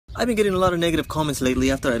I've been getting a lot of negative comments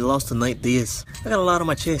lately after I lost to Nate Diaz. I got a lot on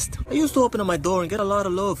my chest. I used to open up my door and get a lot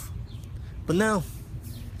of love. But now,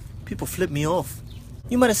 people flip me off.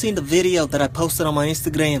 You might have seen the video that I posted on my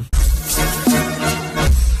Instagram.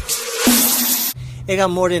 It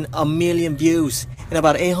got more than 1 million views and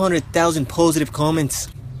about 800,000 positive comments.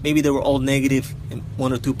 Maybe they were all negative and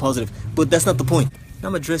 1 or 2 positive, but that's not the point. Now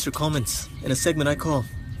I'm gonna address your comments in a segment I call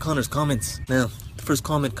Connor's Comments. Now, the first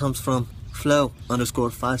comment comes from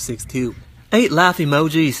Flo_562. 8 laugh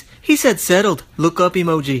emojis. He said settled. Look up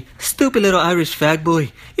emoji. Stupid little Irish fag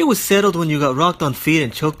boy. It was settled when you got rocked on feet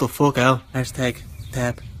and choked the fuck out. Hashtag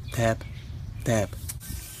tap, tap, tap.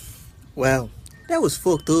 Wow, that was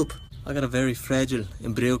fucked up. I got a very fragile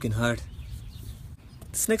and broken heart.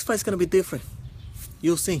 This next fight's gonna be different.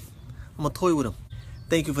 You'll see. I'm gonna toy with him.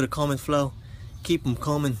 Thank you for the comment, Flo. Keep them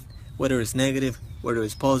coming. Whether it's negative, whether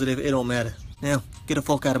it's positive, it don't matter. Now, get the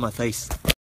fuck out of my face.